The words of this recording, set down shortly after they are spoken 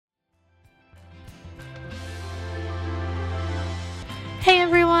Hey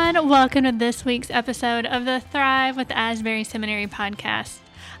everyone, welcome to this week's episode of the Thrive with Asbury Seminary podcast.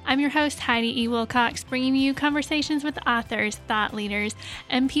 I'm your host, Heidi E. Wilcox, bringing you conversations with authors, thought leaders,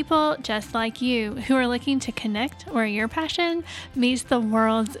 and people just like you who are looking to connect where your passion meets the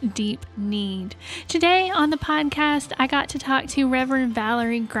world's deep need. Today on the podcast, I got to talk to Reverend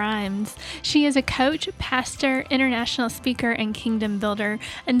Valerie Grimes. She is a coach, pastor, international speaker, and kingdom builder,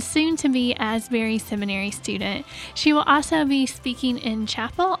 and soon to be Asbury Seminary student. She will also be speaking in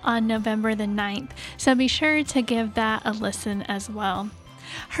chapel on November the 9th, so be sure to give that a listen as well.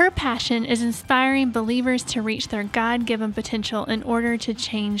 Her passion is inspiring believers to reach their God-given potential in order to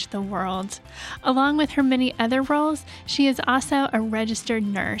change the world. Along with her many other roles, she is also a registered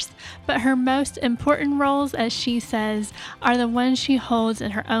nurse, but her most important roles, as she says, are the ones she holds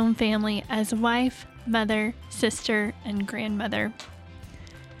in her own family as wife, mother, sister, and grandmother.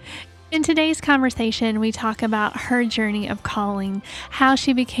 In today's conversation, we talk about her journey of calling, how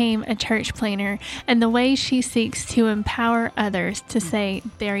she became a church planner, and the ways she seeks to empower others to say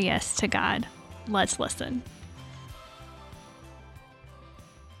their yes to God. Let's listen.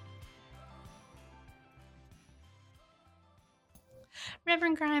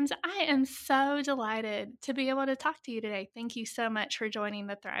 Reverend Grimes, I am so delighted to be able to talk to you today. Thank you so much for joining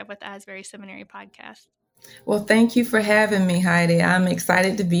the Thrive with Asbury Seminary podcast. Well, thank you for having me, Heidi. I'm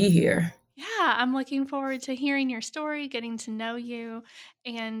excited to be here. Yeah, I'm looking forward to hearing your story, getting to know you,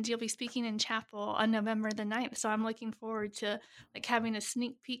 and you'll be speaking in chapel on November the 9th. So I'm looking forward to having a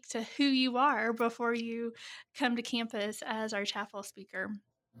sneak peek to who you are before you come to campus as our chapel speaker.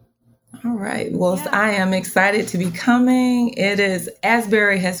 All right. Well, I am excited to be coming.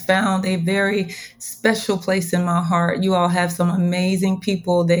 Asbury has found a very special place in my heart. You all have some amazing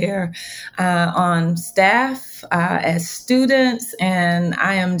people there on staff, as students, and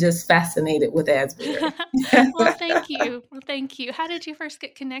I am just fascinated with Asbury. Well, thank you. How did you first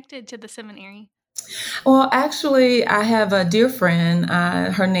get connected to the seminary? Well, actually, I have a dear friend.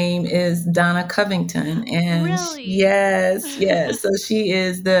 Her name is Donna Covington, and Really? yes. So she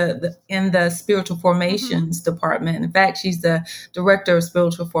is in the spiritual formations department. In fact, she's the director of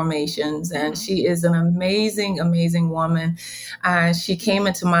spiritual formations, and she is an amazing, amazing woman. She came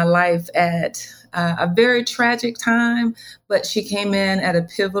into my life at a very tragic time, but she came in at a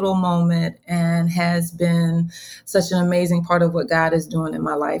pivotal moment and has been such an amazing part of what God is doing in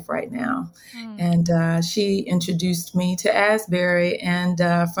my life right now. And she introduced me to Asbury, and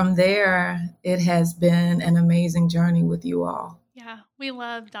from there, it has been an amazing journey with you all. Yeah, we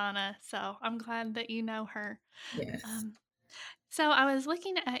love Donna, so I'm glad that you know her. Yes. So I was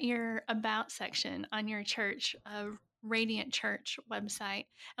looking at your About section on your church, Radiant Church website,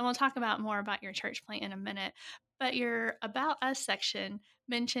 and we'll talk more about your church plant in a minute. But your About Us section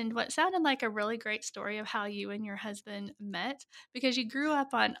mentioned what sounded like a really great story of how you and your husband met, because you grew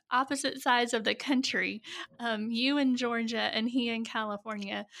up on opposite sides of the country, you in Georgia and he in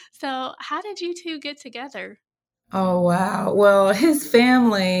California. So how did you two get together? Oh, wow. Well, his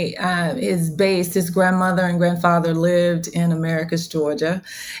family his grandmother and grandfather lived in Americus, Georgia,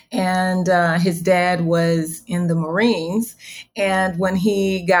 and his dad was in the Marines. And when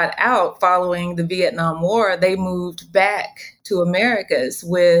he got out following the Vietnam War, they moved back to Americas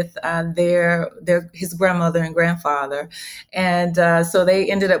with his grandmother and grandfather. And so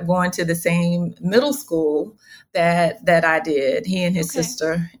they ended up going to the same middle school that I did, he and his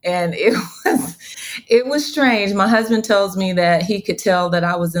sister. And it was strange. My husband tells me that he could tell that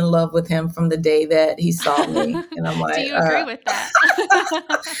I was in love with him from the day that he saw me. And I'm like, do you agree with that?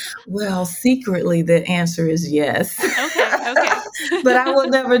 Well, secretly, the answer is yes. Okay. But I will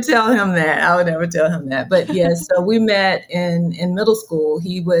never tell him that. But yes, so we met in middle school.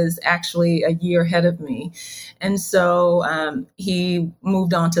 He was actually a year ahead of me. And so he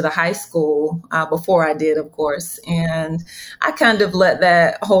moved on to the high school before I did, of course. And I kind of let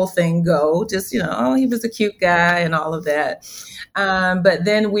that whole thing go. Just, he was a cute guy and all of that. But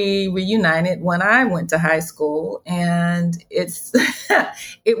then we reunited when I went to high school, and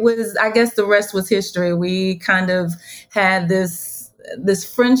it was, I guess the rest was history. We kind of had this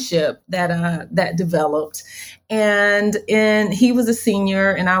friendship that developed. And he was a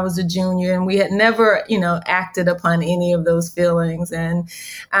senior and I was a junior, and we had never, acted upon any of those feelings. And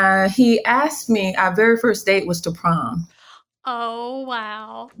he asked me, our very first date was to prom. Oh,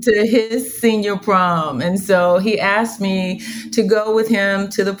 wow. To his senior prom. And so he asked me to go with him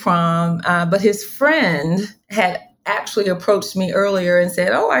to the prom, but his friend had actually approached me earlier and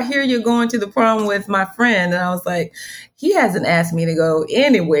said, "Oh, I hear you're going to the prom with my friend." And I was like, he hasn't asked me to go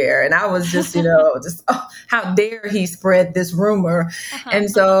anywhere. And I was just, just, oh, how dare he spread this rumor? And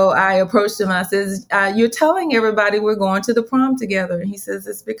so I approached him. I says, "You're telling everybody we're going to the prom together." And he says,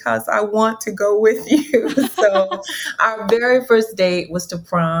 "It's because I want to go with you." So our very first date was to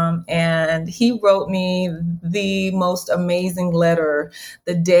prom. And he wrote me the most amazing letter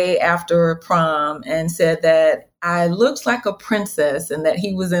the day after prom and said that I looked like a princess and that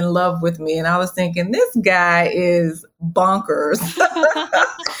he was in love with me. And I was thinking, this guy is bonkers.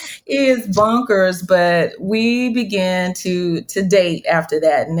 He is bonkers. But we began to date after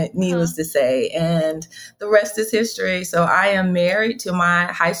that, needless to say. And the rest is history. So I am married to my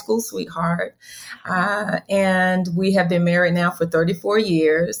high school sweetheart. And we have been married now for 34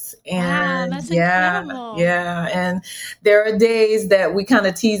 years. And wow, that's incredible. Yeah. And there are days that we kind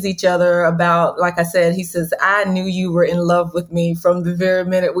of tease each other about, like I said, he says, "I knew you were in love with me from the very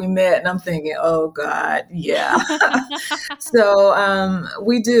minute we met." And I'm thinking, oh God, yeah. So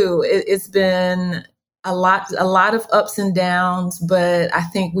we do. It's been a lot of ups and downs, but I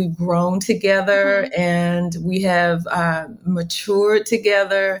think we've grown together and we have matured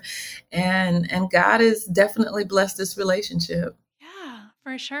together, and God has definitely blessed this relationship. Yeah,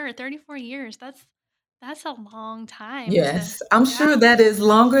 for sure. 34 years. That's a long time. Yes, I'm sure that is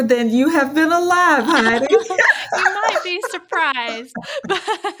longer than you have been alive, Heidi. You might be surprised.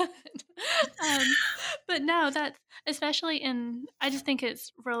 But no, that's especially I just think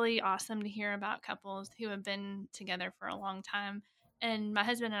it's really awesome to hear about couples who have been together for a long time. And my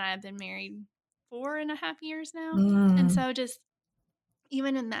husband and I have been married 4.5 years now. And so just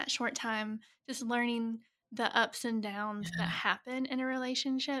even in that short time, just learning the ups and downs that happen in a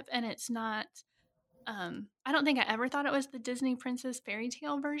relationship. And it's not, I don't think I ever thought it was the Disney princess fairy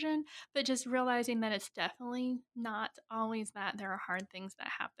tale version, but just realizing that it's definitely not always that. There are hard things that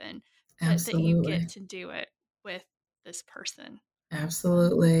happen, but that you get to do it with this person.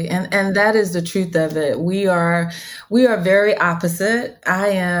 Absolutely. And that is the truth of it. We are very opposite. I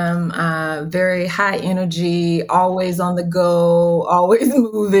am very high energy, always on the go, always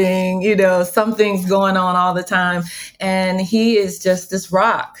moving, something's going on all the time. And he is just this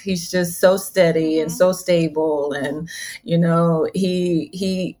rock. He's just so steady and so stable. And,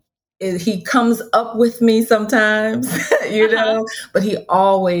 he comes up with me sometimes, but he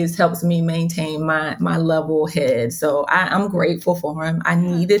always helps me maintain my level head. So I'm grateful for him. I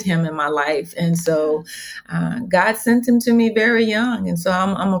needed him in my life. And so God sent him to me very young. And so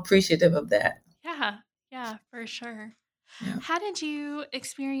I'm appreciative of that. Yeah, for sure. Yeah. How did you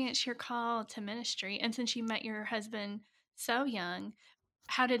experience your call to ministry? And since you met your husband so young,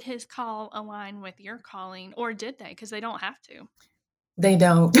 how did his call align with your calling? Or did they? Because they don't have to. They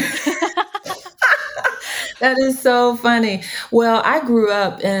don't. That is so funny. Well, I grew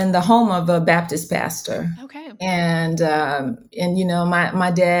up in the home of a Baptist pastor. Okay. And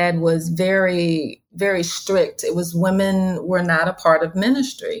my dad was very, very strict. It was women were not a part of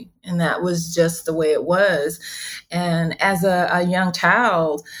ministry. And that was just the way it was. And as a young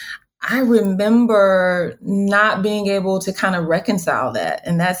child, I remember not being able to kind of reconcile that.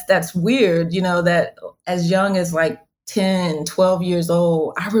 And that's weird, that as young as like 10, 12 years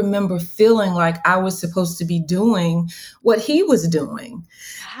old, I remember feeling like I was supposed to be doing what he was doing.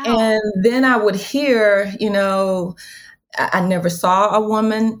 Wow. And then I would hear, I never saw a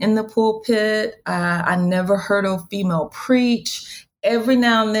woman in the pulpit. I never heard a female preach. Every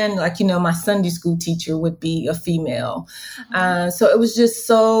now and then, my Sunday school teacher would be a female. So it was just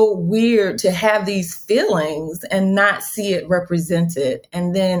so weird to have these feelings and not see it represented.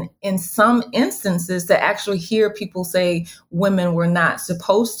 And then in some instances to actually hear people say women were not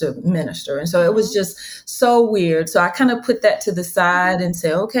supposed to minister. And so it was just so weird. So I kind of put that to the side and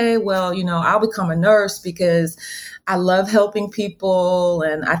say, okay, well, I'll become a nurse because I love helping people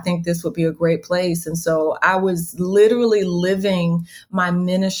and I think this would be a great place. And so I was literally living my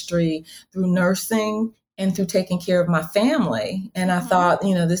ministry through nursing and through taking care of my family. And I thought,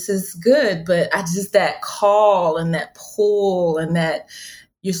 this is good, but that call and that pull and that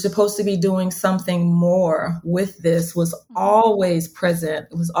you're supposed to be doing something more with this was always present.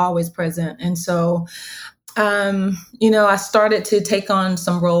 It was always present. And so I started to take on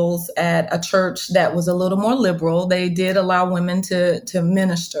some roles at a church that was a little more liberal. They did allow women to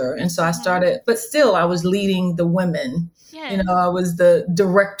minister. And so I started, but still I was leading the women. Yes. I was the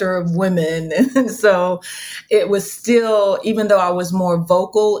director of women. And so it was still, even though I was more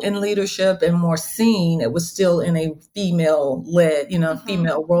vocal in leadership and more seen, it was still in a female led,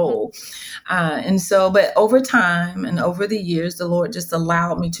 female role. And so, but over time and over the years, the Lord just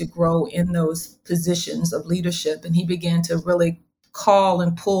allowed me to grow in those positions of leadership. And he began to really call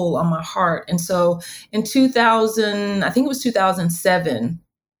and pull on my heart. And so in 2000, I think it was 2007,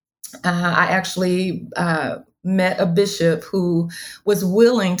 I actually met a bishop who was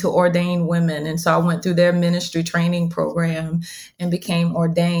willing to ordain women. And so I went through their ministry training program and became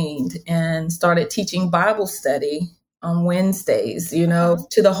ordained and started teaching Bible study on Wednesdays, to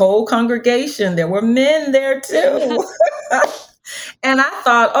the whole congregation. There were men there too. And I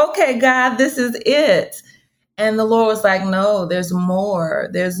thought, okay, God, this is it. And the Lord was like, no, there's more.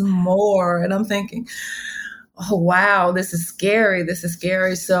 There's more. And I'm thinking, oh, wow, this is scary. This is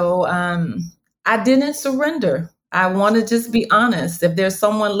scary. So I didn't surrender. I want to just be honest. If there's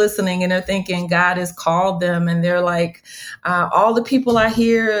someone listening and they're thinking God has called them and they're like, all the people I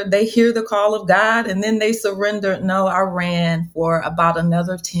hear, they hear the call of God and then they surrender. No, I ran for about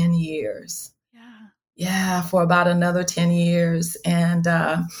another 10 years. Yeah, for about another 10 years. And,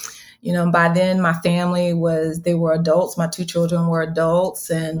 by then my family they were adults. My two children were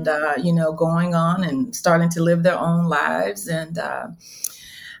adults and, going on and starting to live their own lives. And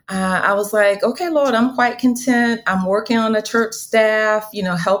I was like, okay, Lord, I'm quite content. I'm working on the church staff,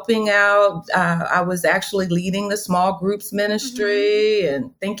 helping out. I was actually leading the small groups ministry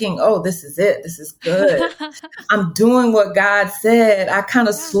and thinking, oh, this is it. This is good. I'm doing what God said. I kind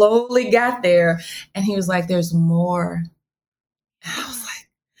of slowly got there. And he was like, there's more. And I was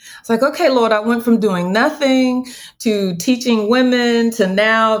like, okay, Lord, I went from doing nothing to teaching women to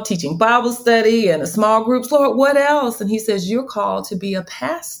now teaching Bible study and a small groups. Lord, what else? And he says, you're called to be a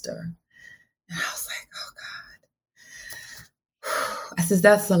pastor. And I was like, oh God. I says,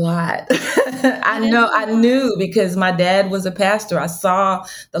 that's a lot. I knew because my dad was a pastor. I saw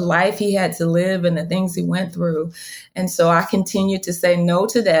the life he had to live and the things he went through. And so I continued to say no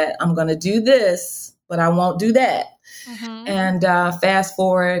to that. I'm going to do this, but I won't do that. And fast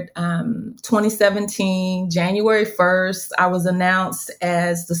forward 2017, January 1st, I was announced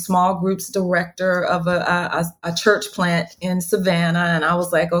as the small groups director of a church plant in Savannah. And I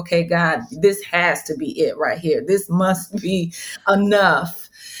was like, okay, God, this has to be it right here. This must be enough.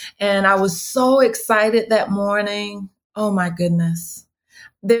 And I was so excited that morning. Oh, my goodness.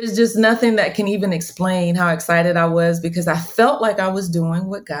 There's just nothing that can even explain how excited I was because I felt like I was doing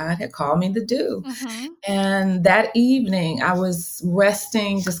what God had called me to do. And that evening I was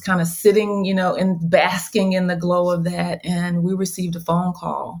resting, just kind of sitting, and basking in the glow of that. And we received a phone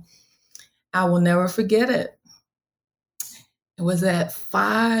call. I will never forget it. It was at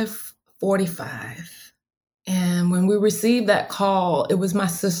 5:45. And when we received that call, it was my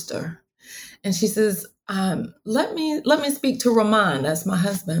sister. And she says, let me speak to Ramon. That's my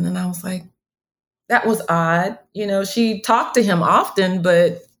husband. And I was like, that was odd. She talked to him often,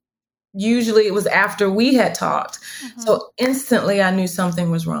 but usually it was after we had talked. So instantly I knew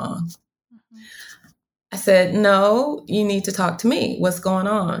something was wrong. I said, no, you need to talk to me. What's going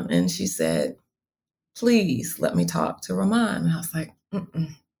on? And she said, please let me talk to Ramon. And I was like,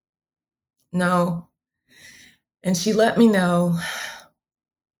 no. And she let me know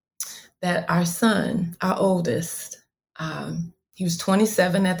that our son, our oldest, he was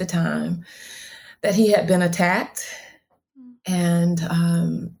 27 at the time, that he had been attacked and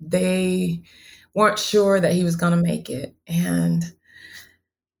they weren't sure that he was going to make it. And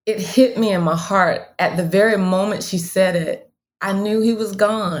it hit me in my heart at the very moment she said it. I knew he was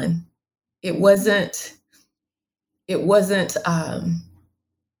gone. It was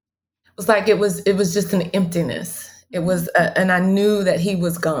just an emptiness. It was, and I knew that he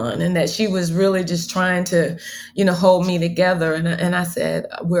was gone and that she was really just trying to, hold me together. And I said,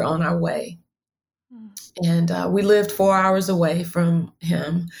 we're on our way. And we lived 4 hours away from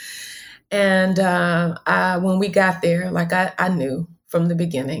him. And when we got there, like I knew from the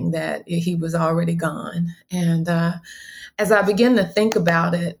beginning that he was already gone. And as I began to think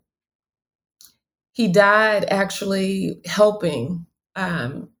about it, he died actually helping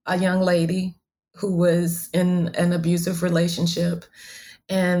a young lady who was in an abusive relationship,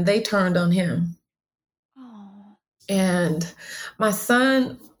 and they turned on him. And my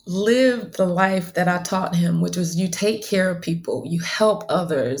son lived the life that I taught him, which was you take care of people, you help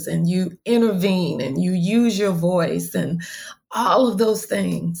others, and you intervene, and you use your voice, and all of those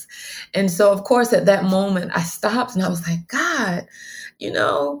things. And so, of course, at that moment, I stopped and I was like, God,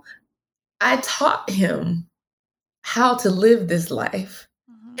 I taught him how to live this life.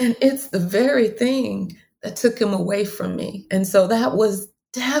 And it's the very thing that took him away from me. And so that was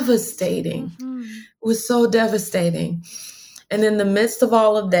devastating. Mm-hmm. It was so devastating. And in the midst of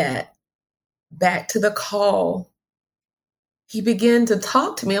all of that, back to the call, he began to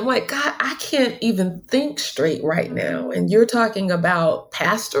talk to me. I'm like, God, I can't even think straight right now. And you're talking about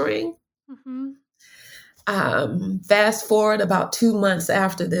pastoring. Mm-hmm. Fast forward about 2 months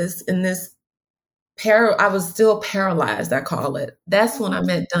after this, in this I was still paralyzed, I call it. That's when I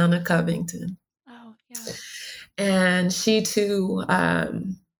met Donna Covington. Oh, yeah. And she too,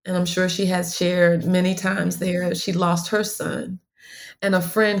 and I'm sure she has shared many times there, she lost her son, and a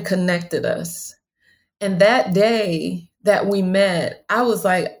friend connected us. And that day that we met, I was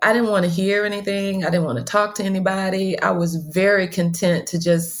like, I didn't want to hear anything. I didn't want to talk to anybody. I was very content to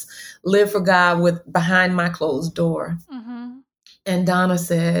just live for God with behind my closed door. Mm-hmm. And Donna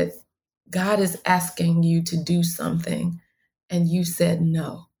said, God is asking you to do something. And you said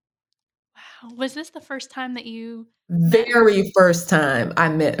no. Wow. Was this the first time that you Very first time I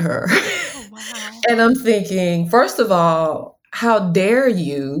met her. Oh, wow. And I'm thinking, first of all, how dare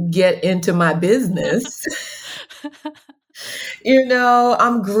you get into my business?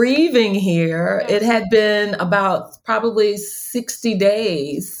 I'm grieving here. Yeah. It had been about probably 60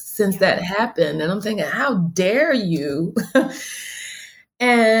 days since that happened. And I'm thinking, how dare you?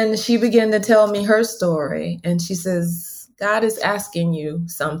 And she began to tell me her story. And she says, God is asking you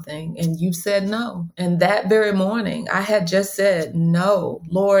something, and you said no. And that very morning, I had just said, no,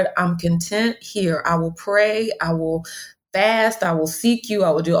 Lord, I'm content here. I will pray. I will fast. I will seek you. I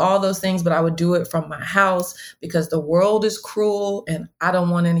will do all those things, but I would do it from my house because the world is cruel and I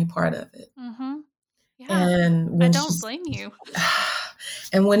don't want any part of it. Mm-hmm. Yeah. And I don't blame you.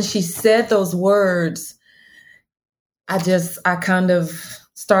 And when she said those words, I kind of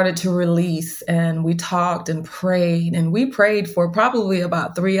started to release, and we talked and prayed, and we prayed for probably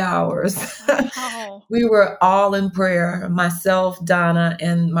about 3 hours. Wow. We were all in prayer, myself, Donna,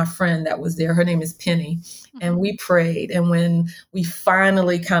 and my friend that was there. Her name is Penny. Mm-hmm. And we prayed. And when we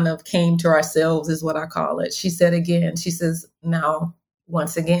finally kind of came to ourselves, is what I call it, she said again, she says, now,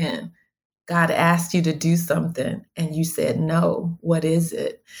 once again, God asked you to do something and you said no. What is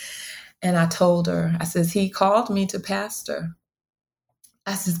it? And I told her, I says, he called me to pastor.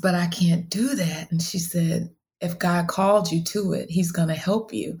 I says, but I can't do that. And she said, if God called you to it, he's going to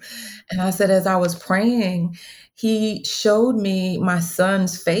help you. And I said, as I was praying, he showed me my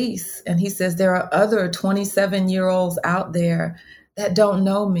son's face. And he says, there are other 27-year-olds out there that don't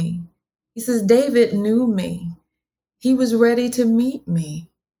know me. He says, David knew me. He was ready to meet me.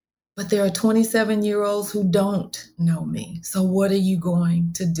 But there are 27-year-olds who don't know me. So what are you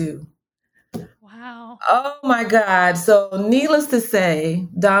going to do? Wow. Oh my God. So needless to say,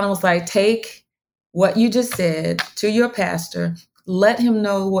 Donna was like, take what you just said to your pastor, let him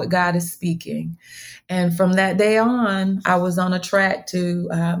know what God is speaking. And from that day on, I was on a track to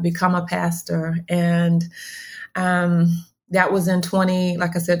become a pastor. And that was in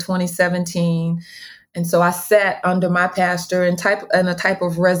 2017. And so I sat under my pastor in a type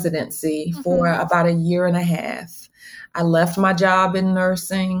of residency for about a year and a half. I left my job in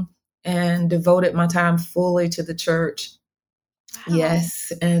nursing and devoted my time fully to the church. Wow.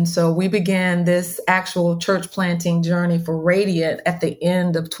 Yes. And so we began this actual church planting journey for Radiant at the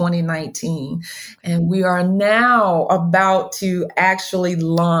end of 2019. And we are now about to actually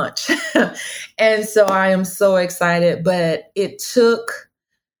launch. And so I am so excited, but it took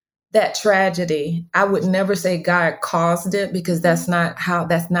that tragedy. I would never say God caused it because that's not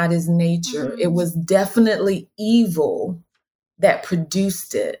his nature. Mm-hmm. It was definitely evil that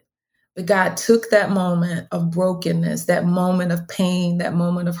produced it. But God took that moment of brokenness, that moment of pain, that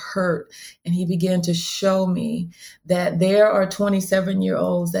moment of hurt, and he began to show me that there are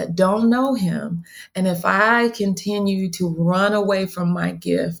 27-year-olds that don't know him. And if I continue to run away from my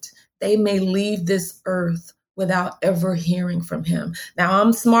gift, they may leave this earth without ever hearing from him. Now,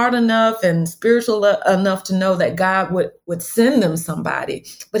 I'm smart enough and spiritual enough to know that God would send them somebody.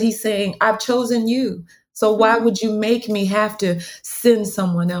 But he's saying, I've chosen you. So why would you make me have to send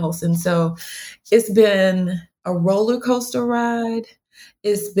someone else? And so it's been a roller coaster ride.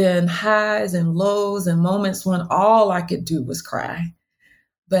 It's been highs and lows and moments when all I could do was cry.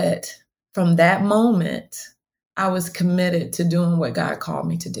 But from that moment, I was committed to doing what God called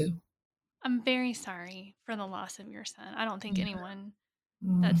me to do. I'm very sorry for the loss of your son. I don't think anyone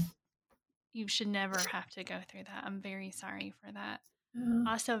you should never have to go through that. I'm very sorry for that.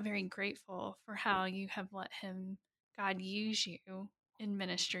 Also very grateful for how you have let God use you in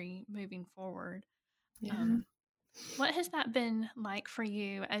ministry moving forward. Yeah. What has that been like for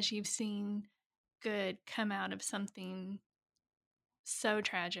you as you've seen good come out of something so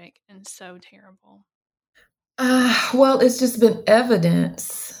tragic and so terrible? Well, it's just been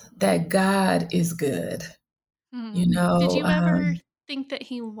evidence that God is good. Hmm. You Did know, you ever think that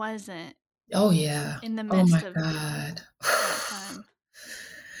he wasn't oh yeah. in the Oh midst my of God. that time?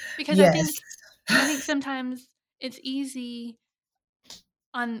 Because Yes. I think sometimes it's easy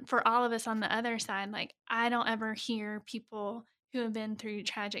on for all of us on the other side. Like I don't ever hear people who have been through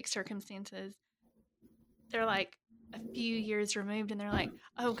tragic circumstances. They're like a few years removed and they're like,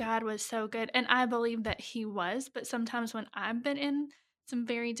 "Oh, God was so good." And I believe that he was, but sometimes when I've been in some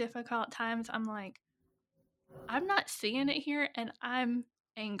very difficult times, I'm like, I'm not seeing it here and I'm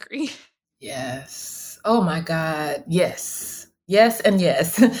angry. Yes. Oh my God. Yes. Yes and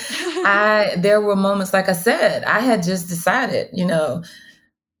yes. There were moments, like I said, I had just decided,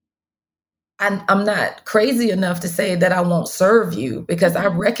 I'm not crazy enough to say that I won't serve you because I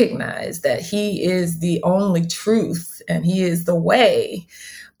Mhm. recognize that he is the only truth and he is the way.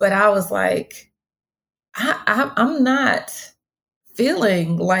 But I was like, I'm not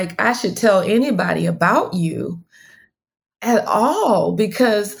feeling like I should tell anybody about you at all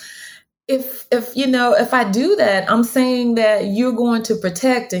because if I do that, I'm saying that you're going to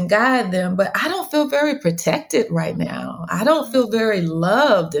protect and guide them, but I don't feel very protected right now. I don't Mhm. feel very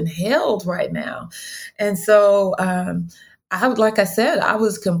loved and held right now. And so like I said, I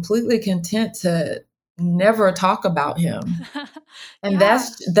was completely content to never talk about him. And Yeah.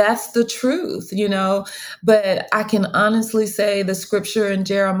 that's the truth. But I can honestly say the scripture in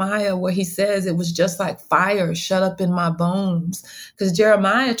Jeremiah where he says it was just like fire shut up in my bones. Because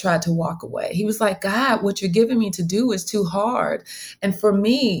Jeremiah tried to walk away. He was like, God, what you're giving me to do is too hard. And for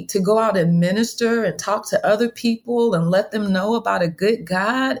me to go out and minister and talk to other people and let them know about a good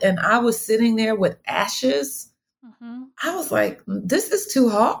God, and I was sitting there with ashes. Mhm. I was like, this is too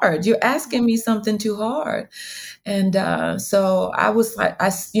hard. You're asking me something too hard. And so I was like,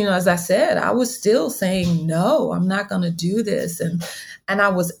 as I said, I was still saying, no, I'm not going to do this. And I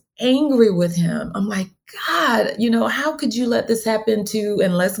was angry with him. I'm like, God, how could you let this happen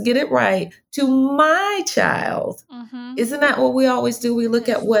and let's get it right, to my child? Mhm. Isn't that what we always do? We look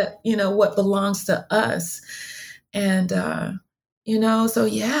at Yes. what belongs to us. And, so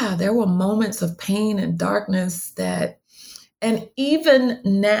yeah, there were moments of pain and darkness and even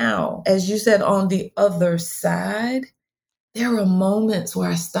now, as you said, on the other side, there are moments where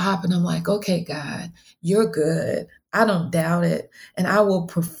I stop and I'm like, okay, God, you're good. I don't doubt it. And I will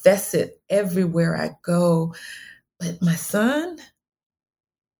profess it everywhere I go. But my son,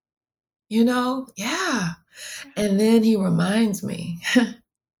 yeah. Yeah. And then he reminds me,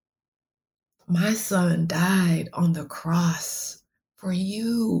 my son died on the cross for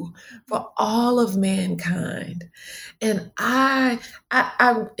you, Mhm. for all of mankind. And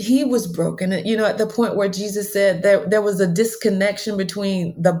he was broken. At the point where Jesus said there was a disconnection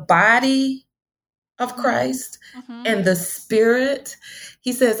between the body of Mhm. Christ Mhm. and the spirit.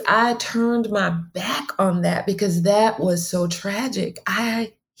 He says, I turned my back on that because that was so tragic.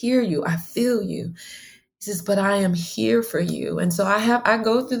 I hear you. I feel you. He says, but I am here for you. And so I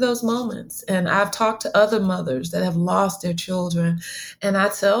go through those moments, and I've talked to other mothers that have lost their children, and I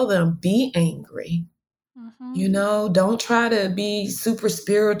tell them, be angry. Mhm. Don't try to be super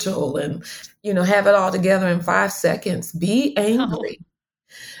spiritual and, have it all together in 5 seconds. Be No. angry.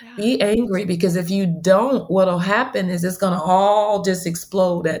 Yeah. Be angry, because if you don't, what'll happen is it's going to all just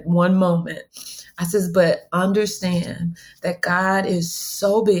explode at one moment. I says, but understand that God is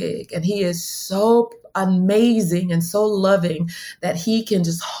so big and he is so amazing and so loving that he can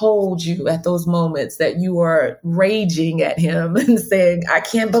just hold you at those moments that you are raging at him and saying, I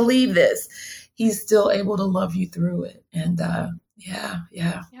can't believe this. He's still able to love you through it. And yeah,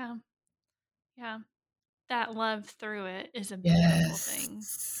 yeah. Yeah. Yeah. That love through it is a beautiful thing.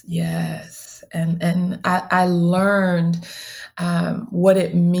 Yes, yes. And I learned what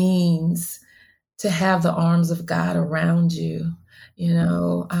it means to have the arms of God around you,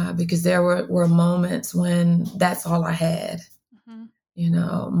 because there were moments when that's all I had. Mhm.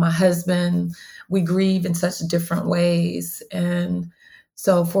 My husband, we grieve in such different ways. And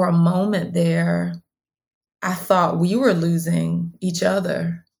so for a moment there, I thought we were losing each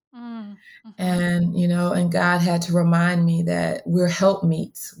other. Mm. Mhm. And God had to remind me that we're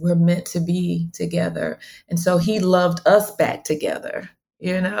helpmeets. We're meant to be together. And so he loved us back together.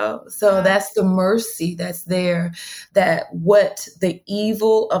 So Yeah. that's the mercy that's there, that what the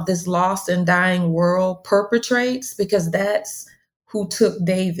evil of this lost and dying world perpetrates, because that's who took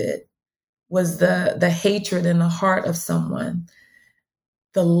David, was the hatred in the heart of someone.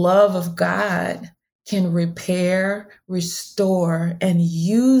 The love of God can repair, restore, and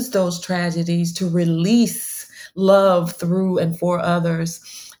use those tragedies to release love through and for others.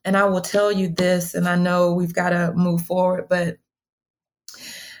 And I will tell you this, and I know we've got to move forward, but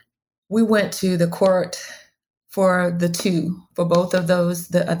we went to the court for both of those,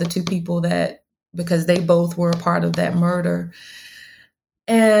 the other two people that, because they both were a part of that murder.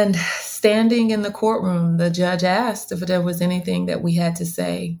 And standing in the courtroom, the judge asked if there was anything that we had to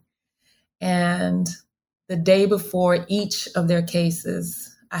say. And the day before each of their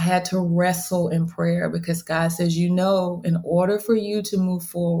cases, I had to wrestle in prayer because God says, in order for you to move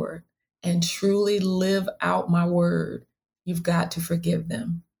forward and truly live out my word, you've got to forgive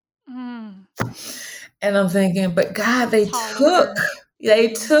them. Mm. And I'm thinking, but God, they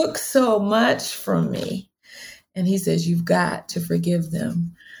took so much from me. And he says, you've got to forgive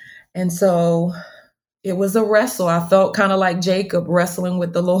them. And so it was a wrestle. I felt kind of like Jacob wrestling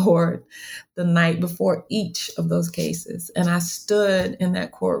with the Lord the night before each of those cases. And I stood in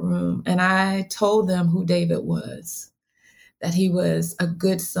that courtroom and I told them who David was, that he was a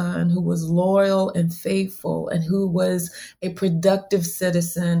good son who was loyal and faithful and who was a productive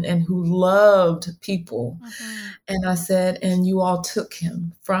citizen and who loved people. Mm-hmm. And I said, and you all took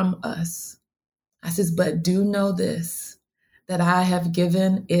him from us. I says, but do know this, that I have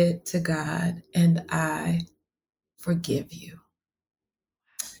given it to God and I forgive you.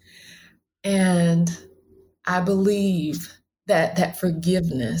 And I believe that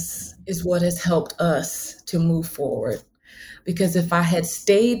forgiveness is what has helped us to move forward. Because if I had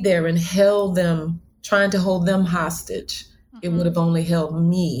stayed there and held them, trying to hold them hostage, it would have only held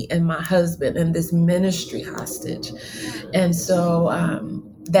me and my husband and this ministry hostage. And so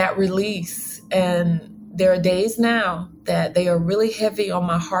that release, and there are days now that they are really heavy on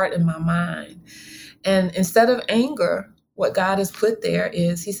my heart and my mind. And instead of anger, what God has put there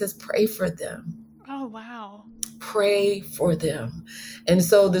is, he says, pray for them. Oh, wow. Pray for them. And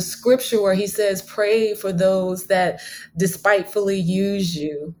so the scripture where he says, pray for those that despitefully use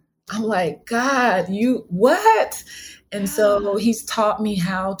you. I'm like, God, you what? And so he's taught me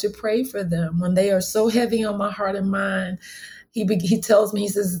how to pray for them when they are so heavy on my heart and mind. He tells me, he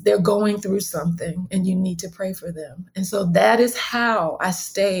says, they're going through something and you need to pray for them. And so that is how I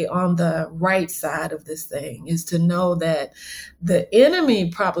stay on the right side of this thing, is to know that the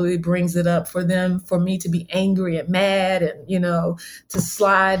enemy probably brings it up for me to be angry and mad and, to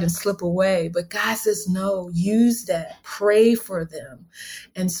slide and slip away. But God says, no, use that, pray for them.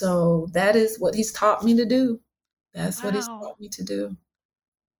 And so that is what he's taught me to do. That's what he's taught me to do.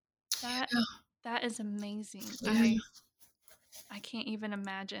 That is amazing. Yeah. I can't even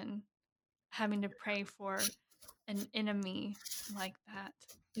imagine having to pray for an enemy like that.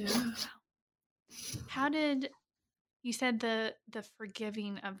 Yeah. How did you said the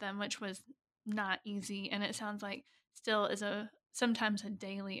forgiving of them, which was not easy, and it sounds like still is sometimes a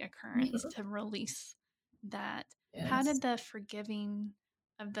daily occurrence to release that. Yes. How did the forgiving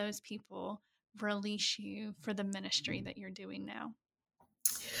of those people release you for the ministry that you're doing now?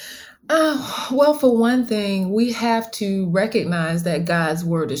 Well, for one thing, we have to recognize that God's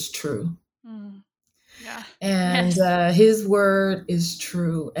word is true. Yeah. And his word is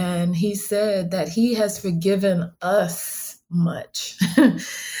true. And he said that he has forgiven us much,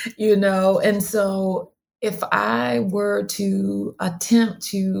 And so if I were to attempt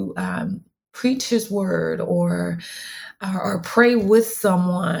to preach his word or pray with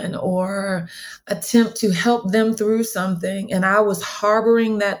someone or attempt to help them through something, and I was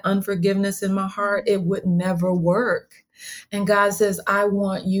harboring that unforgiveness in my heart, it would never work. And God says, I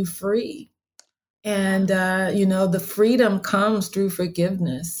want you free. And, the freedom comes through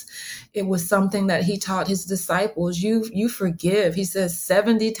forgiveness. It was something that he taught his disciples. You forgive. He says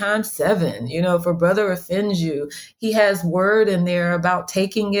 70 times 7, if a brother offends you. He has word in there about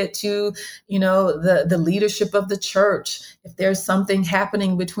taking it to, the leadership of the church. If there's something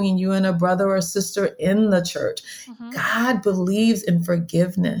happening between you and a brother or sister in the church, God believes in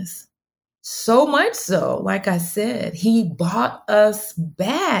forgiveness. So much so, like I said, he bought us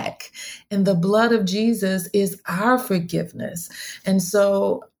back, and the blood of Jesus is our forgiveness. And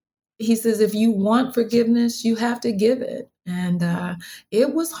so he says, if you want forgiveness, you have to give it. And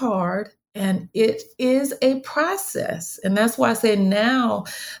it was hard, and it is a process. And that's why I say now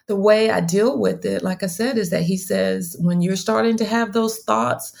the way I deal with it, like I said, is that he says, when you're starting to have those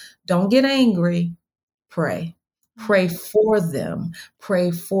thoughts, don't get angry, pray. Pray for them.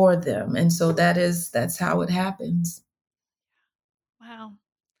 Pray for them. And so that's how it happens. Wow.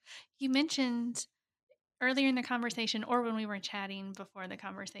 You mentioned earlier in the conversation, or when we were chatting before the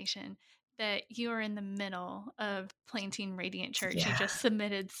conversation, that you are in the middle of planting Radiant Church. Yeah. You just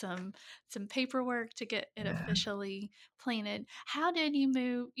submitted some paperwork to get it officially planted. How did you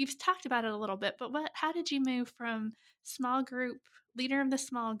move? You've talked about it a little bit, but how did you move from small group leader of the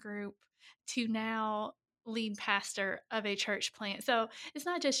small group to now lead pastor of a church plant. So it's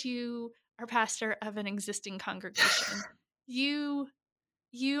not just you are pastor of an existing congregation. You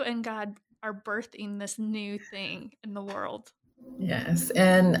and God are birthing this new thing in the world. Yes.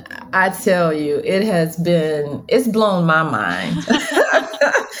 And I tell you, it's blown my mind.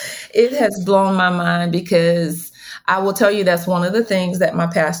 It has blown my mind because I will tell you that's one of the things that my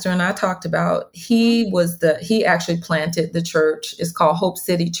pastor and I talked about. He actually planted the church. It's called Hope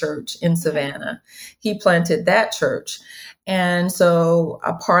City Church in Savannah. He planted that church. And so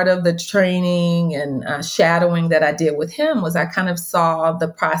a part of the training and shadowing that I did with him was I kind of saw the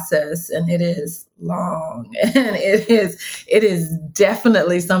process, and it is long, and it is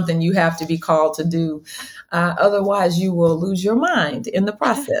definitely something you have to be called to do. Otherwise, you will lose your mind in the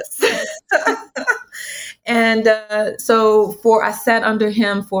process. And so I sat under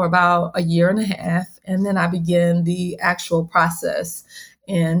him for about a year and a half, and then I began the actual process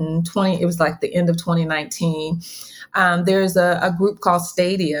it was like the end of 2019. There's a group called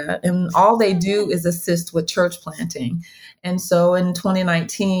Stadia, and all they do is assist with church planting. And so in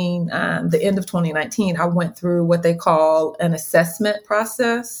 2019, the end of 2019, I went through what they call an assessment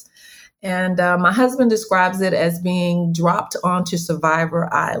process. And my husband describes it as being dropped onto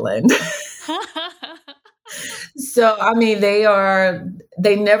Survivor Island. So, I mean,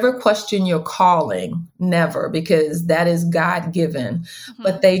 they never question your calling, never, because that is God-given. Mm-hmm.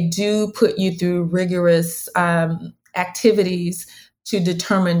 But they do put you through rigorous activities to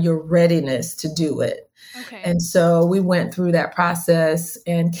determine your readiness to do it. Okay. And so we went through that process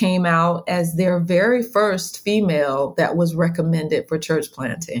and came out as their very first female that was recommended for church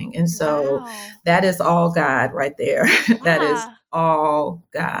planting. And so that is all God right there. That is all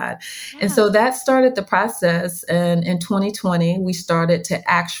God. Yeah. And so that started the process. And in 2020, we started to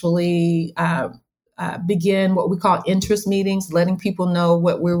actually begin what we call interest meetings, letting people know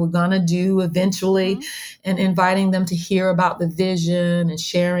what we were going to do eventually, and inviting them to hear about the vision and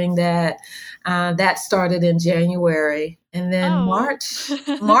sharing that. That started in January. And then March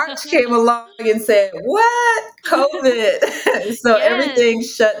came along and said, what? COVID. So everything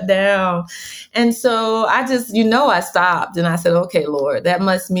shut down. And so I just, I stopped and I said, okay, Lord, that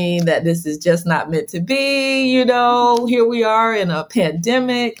must mean that this is just not meant to be. Here we are in a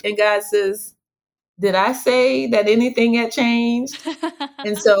pandemic. And God says, did I say that anything had changed?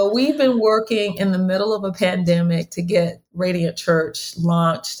 And so we've been working in the middle of a pandemic to get Radiant Church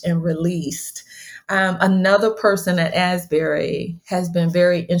launched and released. Another person at Asbury has been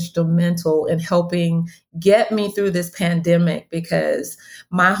very instrumental in helping get me through this pandemic, because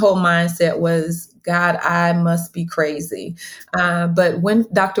my whole mindset was, God, I must be crazy. But when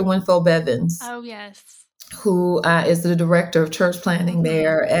Dr. Winfield Bevins, who is the director of church planting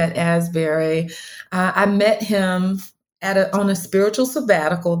there at Asbury, I met him on a spiritual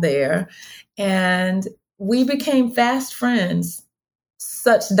sabbatical there, and we became fast friends.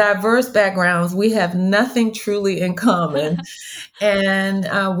 Such diverse backgrounds, we have nothing truly in common. And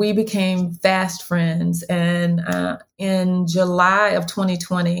we became fast friends. And in July of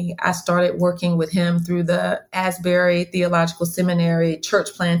 2020, I started working with him through the Asbury Theological Seminary Church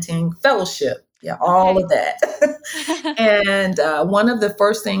Planting Fellowship. Yeah, all of that. And one of the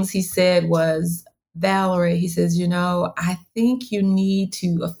first things he said was, Valerie, he says, I think you need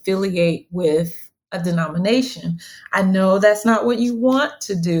to affiliate with a denomination. I know that's not what you want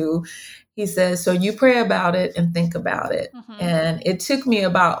to do. He says, so you pray about it and think about it. And it took me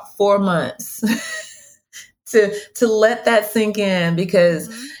about 4 months to let that sink in,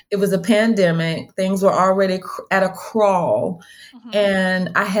 because it was a pandemic. Things were already at a crawl,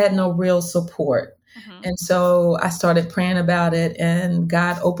 and I had no real support. And so I started praying about it, and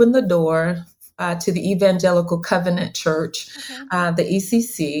God opened the door to the Evangelical Covenant Church, the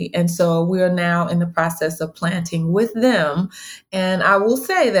ECC. And so we are now in the process of planting with them. And I will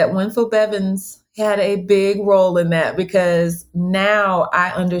say that Winfield Bevins had a big role in that, because now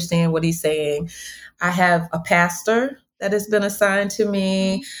I understand what he's saying. I have a pastor that has been assigned to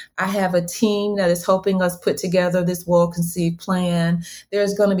me. I have a team that is helping us put together this well-conceived plan.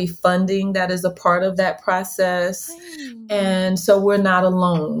 There's going to be funding that is a part of that process. And so we're not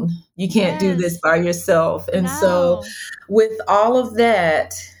alone. You can't do this by yourself. And so with all of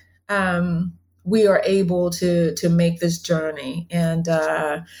that, we are able to make this journey. And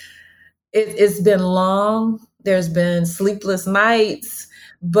it's been long. There's been sleepless nights.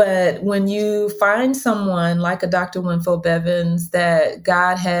 But when you find someone like a Dr. Winfield Bevins that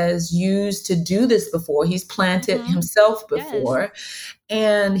God has used to do this before, he's planted himself before,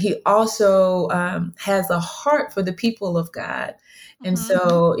 and he also has a heart for the people of God. And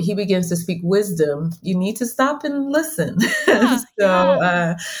so he begins to speak wisdom. You need to stop and listen.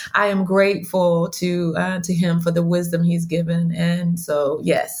 I am grateful to him for the wisdom he's given. And so,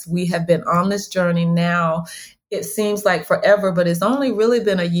 yes, we have been on this journey now. It seems like forever, but it's only really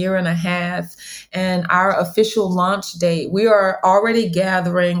been a year and a half. And our official launch date, we are already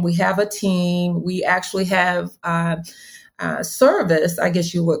gathering. We have a team. We actually have service, I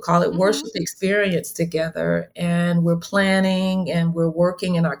guess you would call it, worship experience together. And we're planning and we're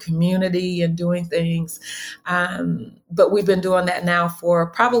working in our community and doing things. But we've been doing that now for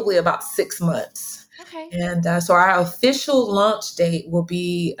probably about 6 months. Okay. And so our official launch date will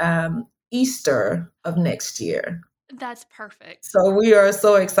be Easter of next year. That's perfect. So we are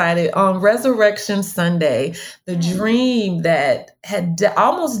so excited. On Resurrection Sunday, the dream that had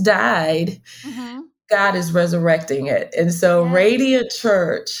almost died, God is resurrecting it. And so Radiant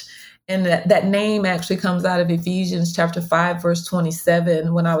Church, and that name actually comes out of Ephesians chapter 5, verse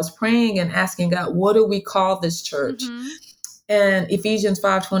 27, when I was praying and asking God, what do we call this church? And Ephesians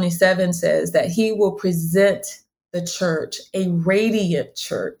 5:27 says that he will present the church, a radiant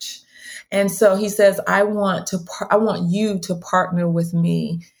church. And so he says, I want you to partner with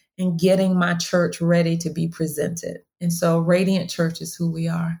me in getting my church ready to be presented. And so Radiant Church is who we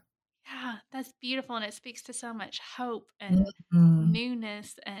are. Yeah, that's beautiful. And it speaks to so much hope and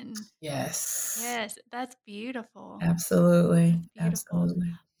newness. And yes, that's beautiful. Absolutely. That's beautiful.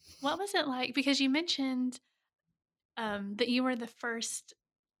 Absolutely. What was it like? Because you mentioned that you were the first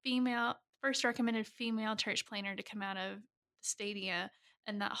recommended female church planner to come out of Stadia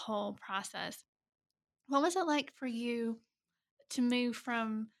and that whole process. What was it like for you to move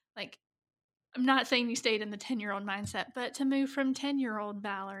from, like, I'm not saying you stayed in the 10-year-old mindset, but to move from 10-year-old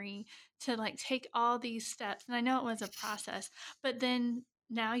Valerie to like take all these steps? And I know it was a process, but then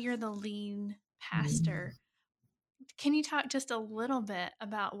now you're the lead pastor. Can you talk just a little bit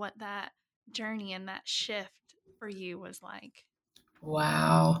about what that journey and that shift for you was like?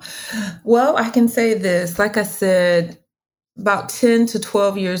 Wow. Well, I can say this, like I said, about 10 to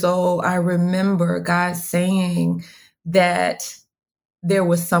 12 years old, I remember God saying that there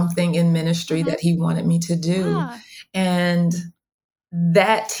was something in ministry that he wanted me to do. And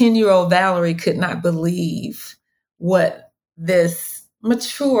that 10-year-old Valerie could not believe what this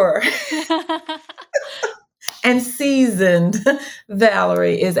mature and seasoned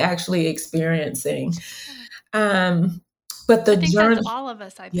Valerie is actually experiencing. But the journey, that's all of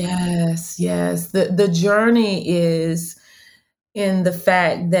us, I think. Yes. The journey is in the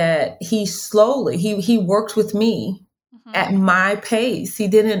fact that he worked with me at my pace. He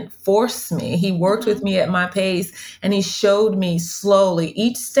didn't force me. He worked with me at my pace, and he showed me slowly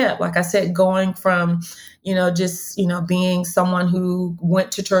each step. Like I said, going from, being someone who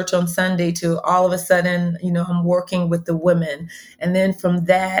went to church on Sunday to all of a sudden, I'm working with the women. And then from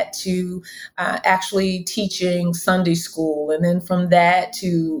that to actually teaching Sunday school. And then from that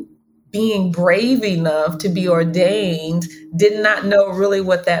to being brave enough to be ordained, did not know really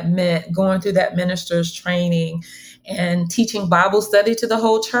what that meant, going through that minister's training and teaching Bible study to the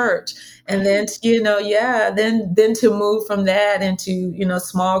whole church. And then, then to move from that into,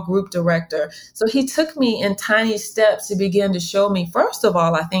 small group director. So he took me in tiny steps to begin to show me, first of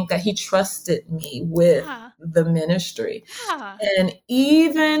all, I think that he trusted me with the ministry. And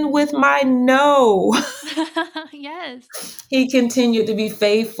even with my no, yes, he continued to be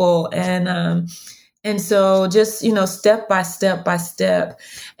faithful. And so just, step by step.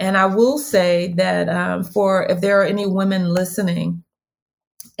 And I will say that if there are any women listening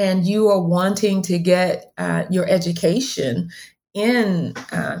and you are wanting to get your education in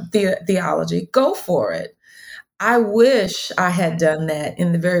theology, go for it. I wish I had done that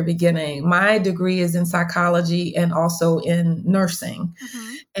in the very beginning. My degree is in psychology and also in nursing.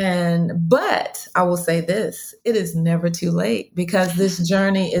 But I will say this, it is never too late, because this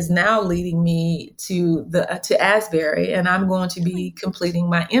journey is now leading me to Asbury, and I'm going to be completing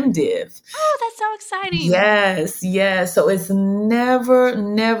my MDiv. Oh, that's so exciting. Yes. So it's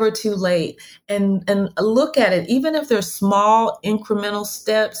never too late. And look at it, even if there's small incremental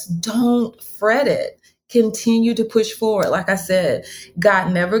steps, don't fret it. Continue to push forward. Like I said,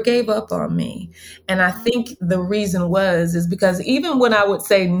 God never gave up on me. And I think the reason is because even when I would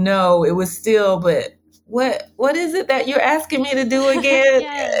say no, it was still, but what is it that you're asking me to do again?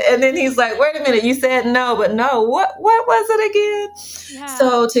 Yes. And then he's like, wait a minute, you said no, but no, what was it again? Yeah.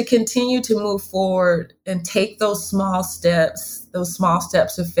 So to continue to move forward and take those small steps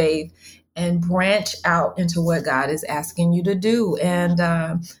of faith and branch out into what God is asking you to do. And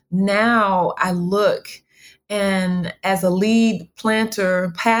now I look, and as a lead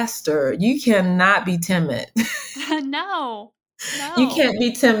planter pastor, you cannot be timid. No. You can't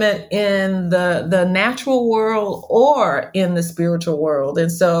be timid in the natural world or in the spiritual world.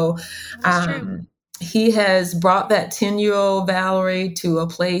 And so That's true. he has brought that 10-year-old Valerie to a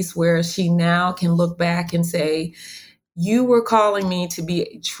place where she now can look back and say, you were calling me to be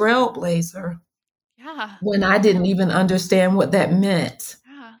a trailblazer Yeah. when I didn't even understand what that meant.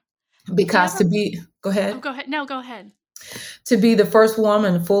 Yeah. Because go ahead. Oh, go ahead. No, go ahead. To be the first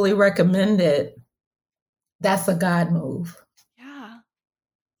woman fully recommended, that's a God move. Yeah,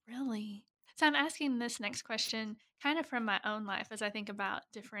 really. So I'm asking this next question kind of from my own life as I think about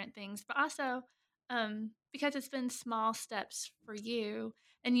different things, but also because it's been small steps for you.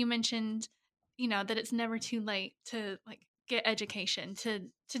 And you mentioned, that it's never too late to like get education,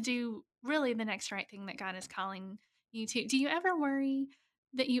 to do really the next right thing that God is calling you to. Do you ever worry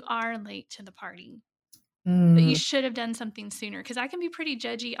that you are late to the party? That you should have done something sooner? Because I can be pretty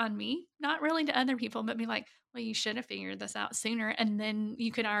judgy on me, not really to other people, but be like, well, you should have figured this out sooner. And then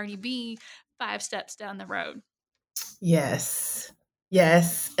you could already be 5 steps down the road. Yes.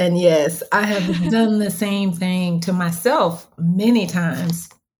 Yes. And yes, I have done the same thing to myself many times.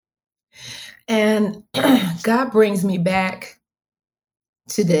 And God brings me back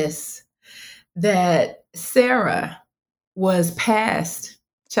to this, that Sarah was past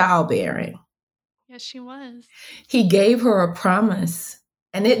childbearing. Yes, she was. He gave her a promise,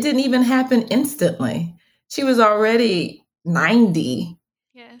 and it didn't even happen instantly. She was already 90.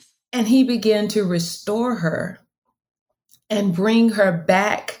 Yes. And he began to restore her and bring her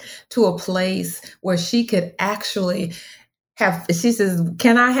back to a place where she could actually she says,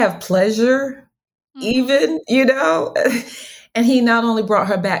 can I have pleasure? Even, and he not only brought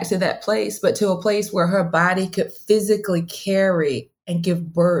her back to that place, but to a place where her body could physically carry and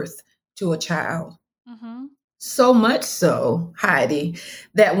give birth to a child. Mm-hmm. So much so, Heidi,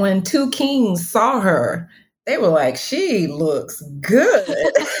 that when 2 kings saw her, they were like, she looks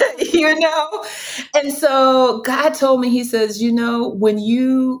good, And so God told me, he says, when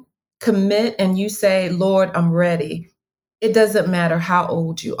you commit and you say, Lord, I'm ready, it doesn't matter how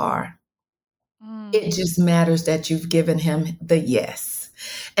old you are. It just matters that you've given him the yes.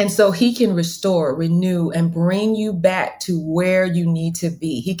 And so he can restore, renew, and bring you back to where you need to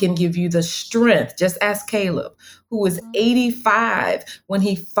be. He can give you the strength. Just ask Caleb, who was 85 when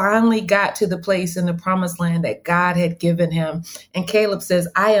he finally got to the place in the promised land that God had given him. And Caleb says,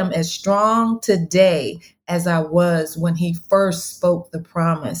 I am as strong today as I was when he first spoke the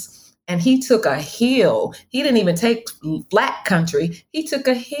promise. And he took a hill. He didn't even take flat country. He took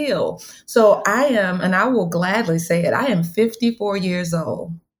a hill. So I am, and I will gladly say it, I am 54 years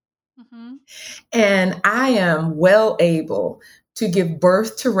old. Mm-hmm. And I am well able to give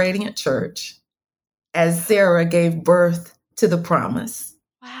birth to Radiant Church as Sarah gave birth to the promise.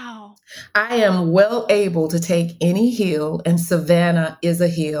 Wow. I am well able to take any hill, and Savannah is a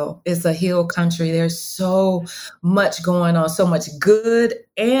hill. It's a hill country. There's so much going on, so much good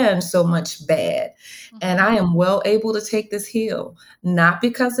and so much bad. Mm-hmm. And I am well able to take this hill, not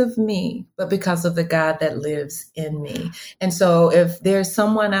because of me, but because of the God that lives in me. And so if there's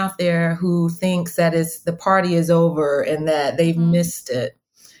someone out there who thinks that the party is over and that they've missed it,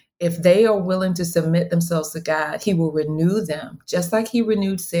 if they are willing to submit themselves to God, he will renew them just like he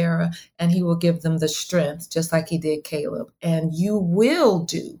renewed Sarah, and he will give them the strength just like he did Caleb. And you will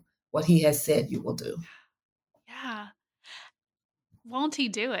do what he has said you will do. Yeah. Won't he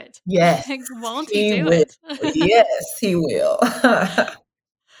do it? Yes. Won't he do it? Yes, he will.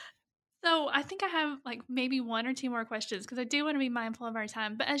 So I think I have like maybe 1 or 2 more questions because I do want to be mindful of our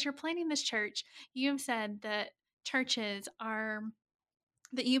time. But as you're planning this church, you have said that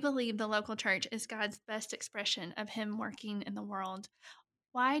that you believe the local church is God's best expression of him working in the world.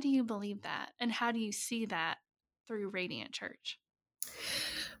 Why do you believe that? And how do you see that through Radiant Church?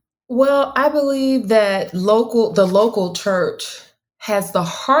 Well, I believe that the local church has the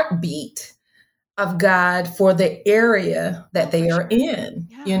heartbeat of God for the area that they are in,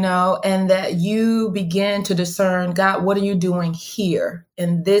 and that you begin to discern, God, what are you doing here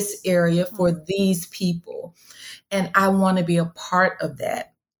in this area for these people? And I want to be a part of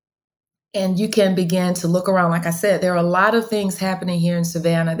that. And you can begin to look around. Like I said, there are a lot of things happening here in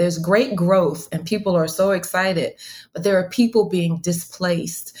Savannah. There's great growth and people are so excited, but there are people being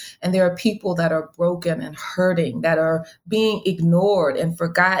displaced and there are people that are broken and hurting, that are being ignored and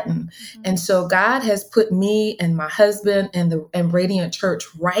forgotten. Mm-hmm. And so God has put me and my husband and Radiant Church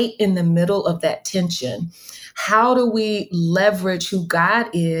right in the middle of that tension. How do we leverage who God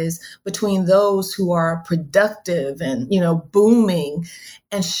is between those who are productive and, booming,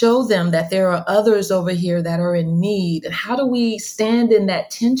 and show them that there are others over here that are in need? And how do we stand in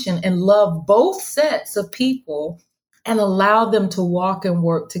that tension and love both sets of people and allow them to walk and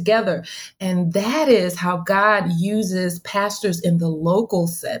work together? And that is how God uses pastors in the local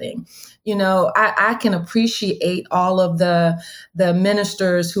setting. I can appreciate all of the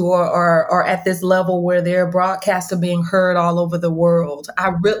ministers who are at this level where their broadcasts are being heard all over the world.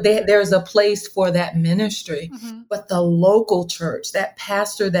 There's a place for that ministry, mm-hmm. But the local church, that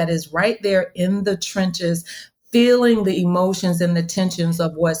pastor that is right there in the trenches, feeling the emotions and the tensions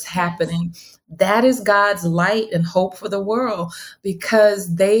of what's happening. That is God's light and hope for the world,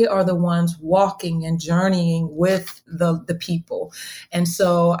 because they are the ones walking and journeying with the people. And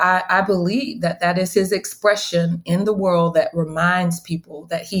so I believe that is his expression in the world that reminds people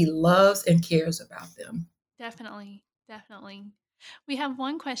that he loves and cares about them. Definitely. We have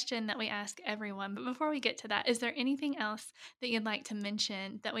one question that we ask everyone, but before we get to that, is there anything else that you'd like to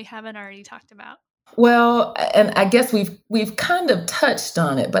mention that we haven't already talked about? Well, and I guess we've kind of touched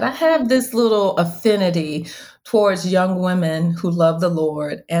on it, but I have this little affinity towards young women who love the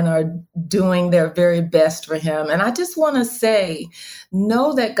Lord and are doing their very best for him. And I just want to say,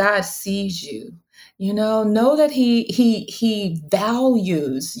 know that God sees you. Know that he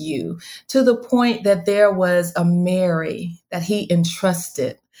values you to the point that there was a Mary that he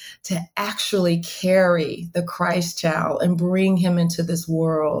entrusted to actually carry the Christ child and bring him into this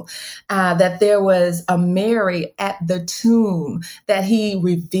world. That there was a Mary at the tomb that he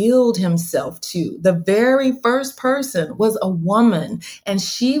revealed himself to. The very first person was a woman, and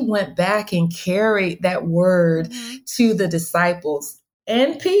she went back and carried that word mm-hmm. to the disciples.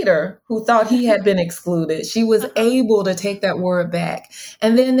 And Peter, who thought he had been excluded, she was able to take that word back.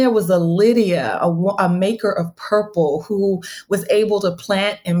 And then there was a Lydia, a maker of purple, who was able to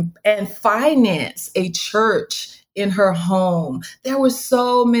plant and finance a church in her home. There were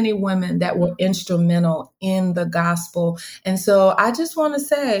so many women that were instrumental in the gospel. And so I just want to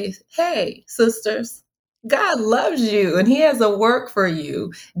say, hey, sisters, God loves you and he has a work for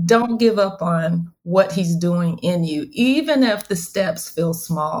you. Don't give up on what he's doing in you, even if the steps feel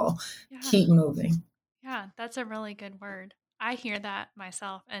small. Yeah. Keep moving. Yeah, that's a really good word. I hear that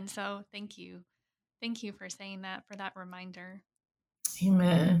myself. And so thank you. Thank you for saying that, for that reminder.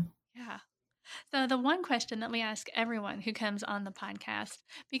 Amen. Yeah. So the one question that we ask everyone who comes on the podcast,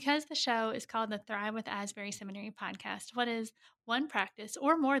 because the show is called the Thrive with Asbury Seminary podcast, what is one practice,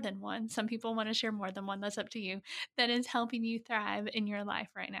 or more than one, some people want to share more than one, that's up to you, that is helping you thrive in your life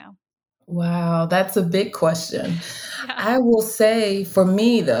right now? Wow, that's a big question. Yeah. I will say for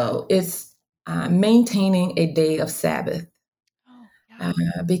me, though, it's maintaining a day of Sabbath. Oh, yeah.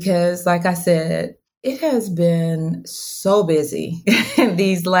 Because like I said, it has been so busy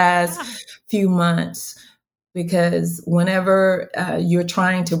these last few months, because whenever you're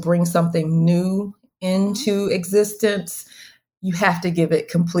trying to bring something new into existence, you have to give it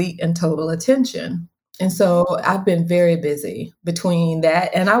complete and total attention. And so I've been very busy between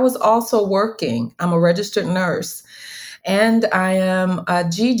that. And I was also working. I'm a registered nurse. And I am a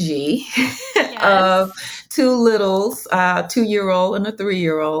GG of two littles, a 2-year-old and a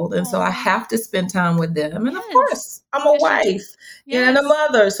 3-year-old. And so I have to spend time with them. And of course, I'm a wife and a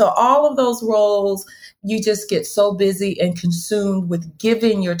mother. So all of those roles, you just get so busy and consumed with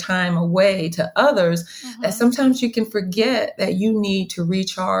giving your time away to others that sometimes you can forget that you need to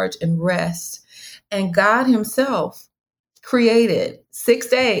recharge and rest. And God himself created 6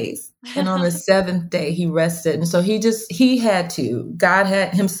 days. And on the 7th day, he rested. And so God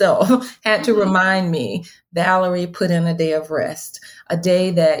had himself had to remind me, Valerie, put in a day of rest, a day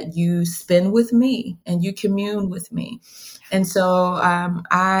that you spend with me and you commune with me. And so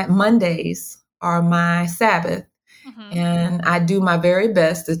Mondays are my Sabbath. And I do my very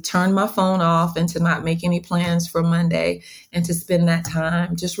best to turn my phone off and to not make any plans for Monday and to spend that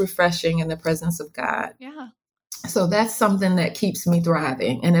time just refreshing in the presence of God. Yeah. So that's something that keeps me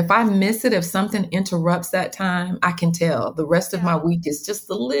thriving. And if I miss it, if something interrupts that time, I can tell the rest of my week is just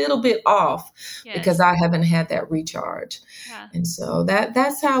a little bit off because I haven't had that recharge. Yeah. And so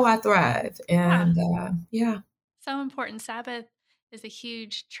that's how I thrive. And So important. Sabbath is a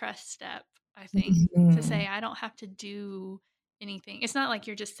huge trust step, I think, to say I don't have to do anything. It's not like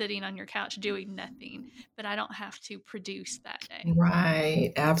you're just sitting on your couch doing nothing, but I don't have to produce that day.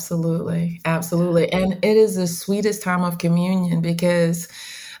 Right. Absolutely. Absolutely. And it is the sweetest time of communion because,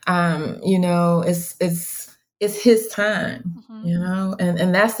 it's his time,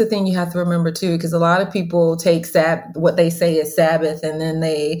 and that's the thing you have to remember too, because a lot of people take what they say is Sabbath and then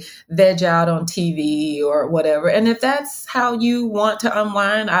they veg out on TV or whatever. And if that's how you want to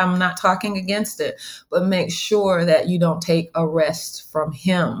unwind, I'm not talking against it, but make sure that you don't take a rest from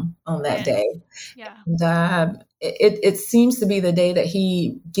him on that day. Yeah. And, it seems to be the day that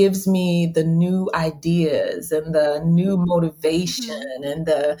he gives me the new ideas and the new motivation and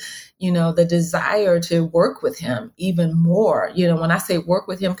the desire to work with him even more. When I say work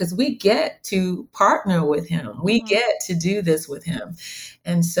with him, because we get to partner with him, we get to do this with him.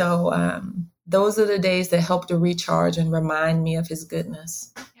 And so those are the days that help to recharge and remind me of his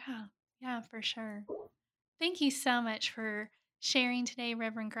goodness. Yeah, for sure. Thank you so much for sharing today,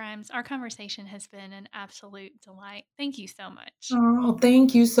 Reverend Grimes. Our conversation has been an absolute delight. Thank you so much. Oh,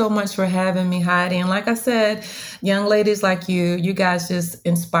 thank you so much for having me, Heidi. And like I said, young ladies like you guys just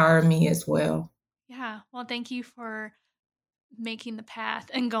inspire me as well. Yeah. Well, thank you for making the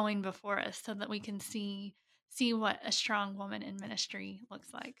path and going before us so that we can see what a strong woman in ministry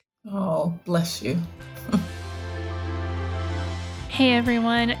looks like. Oh, bless you. Hey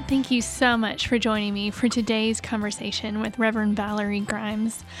everyone, thank you so much for joining me for today's conversation with Reverend Valerie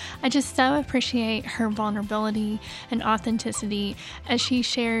Grimes. I just so appreciate her vulnerability and authenticity as she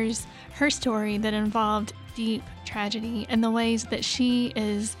shares her story that involved deep tragedy and the ways that she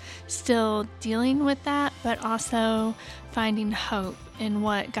is still dealing with that, but also finding hope in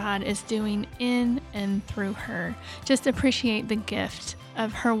what God is doing in and through her. Just appreciate the gift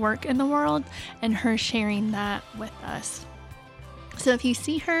of her work in the world and her sharing that with us. So if you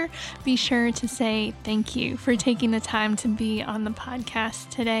see her, be sure to say thank you for taking the time to be on the podcast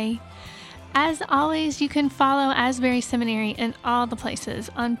today. As always, you can follow Asbury Seminary in all the places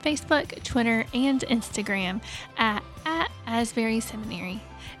on Facebook, Twitter, and Instagram at Asbury Seminary.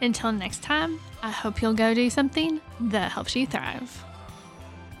 Until next time, I hope you'll go do something that helps you thrive.